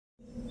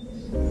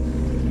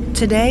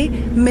Today,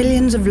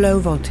 millions of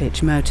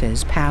low-voltage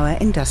motors power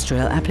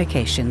industrial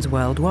applications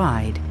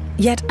worldwide.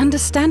 Yet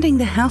understanding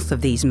the health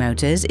of these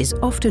motors is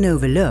often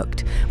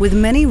overlooked, with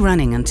many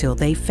running until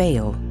they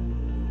fail.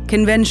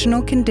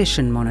 Conventional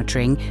condition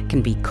monitoring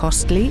can be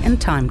costly and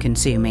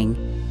time-consuming,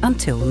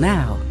 until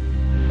now.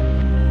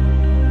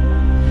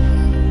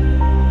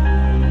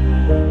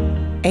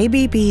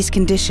 ABB's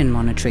condition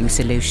monitoring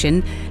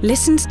solution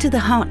listens to the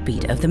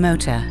heartbeat of the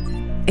motor.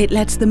 It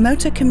lets the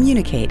motor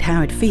communicate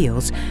how it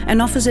feels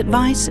and offers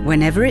advice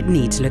whenever it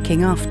needs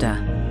looking after.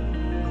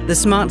 The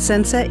smart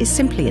sensor is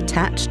simply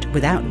attached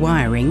without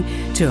wiring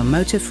to a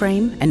motor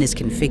frame and is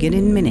configured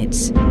in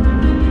minutes.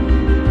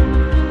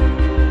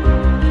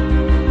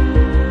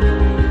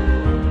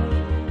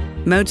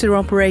 Motor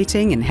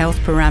operating and health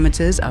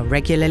parameters are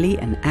regularly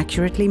and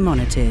accurately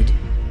monitored.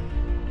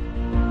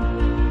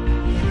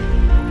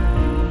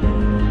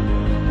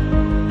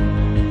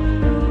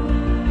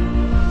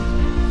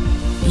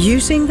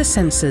 Using the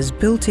sensor's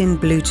built-in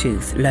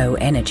Bluetooth low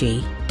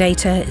energy,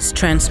 data is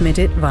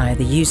transmitted via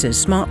the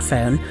user's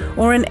smartphone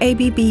or an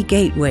ABB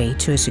gateway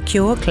to a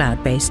secure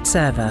cloud-based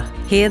server.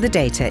 Here the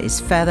data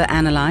is further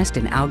analyzed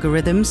in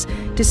algorithms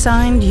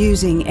designed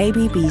using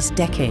ABB's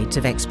decades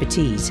of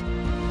expertise.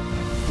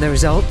 The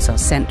results are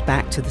sent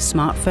back to the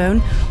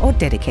smartphone or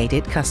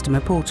dedicated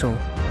customer portal.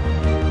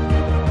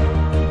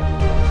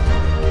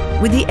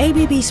 With the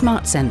ABB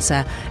Smart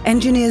Sensor,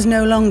 engineers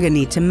no longer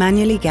need to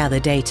manually gather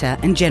data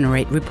and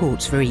generate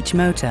reports for each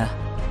motor.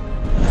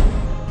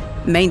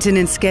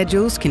 Maintenance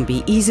schedules can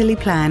be easily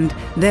planned,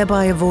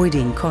 thereby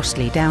avoiding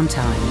costly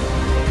downtime.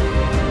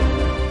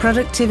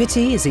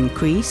 Productivity is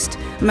increased,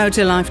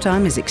 motor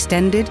lifetime is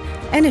extended,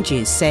 energy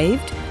is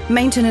saved,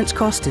 maintenance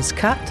cost is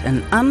cut,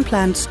 and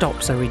unplanned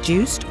stops are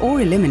reduced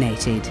or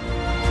eliminated.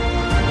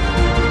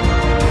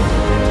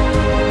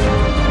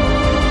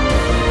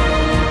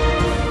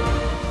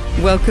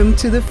 Welcome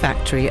to the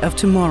factory of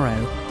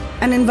tomorrow,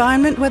 an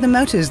environment where the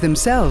motors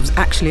themselves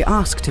actually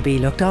ask to be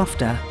looked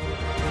after.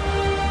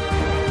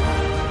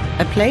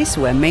 A place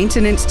where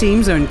maintenance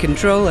teams are in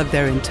control of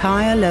their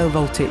entire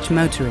low-voltage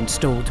motor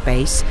installed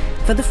base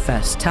for the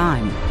first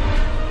time.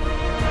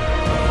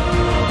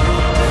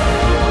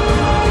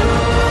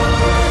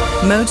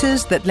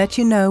 Motors that let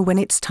you know when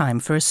it's time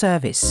for a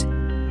service.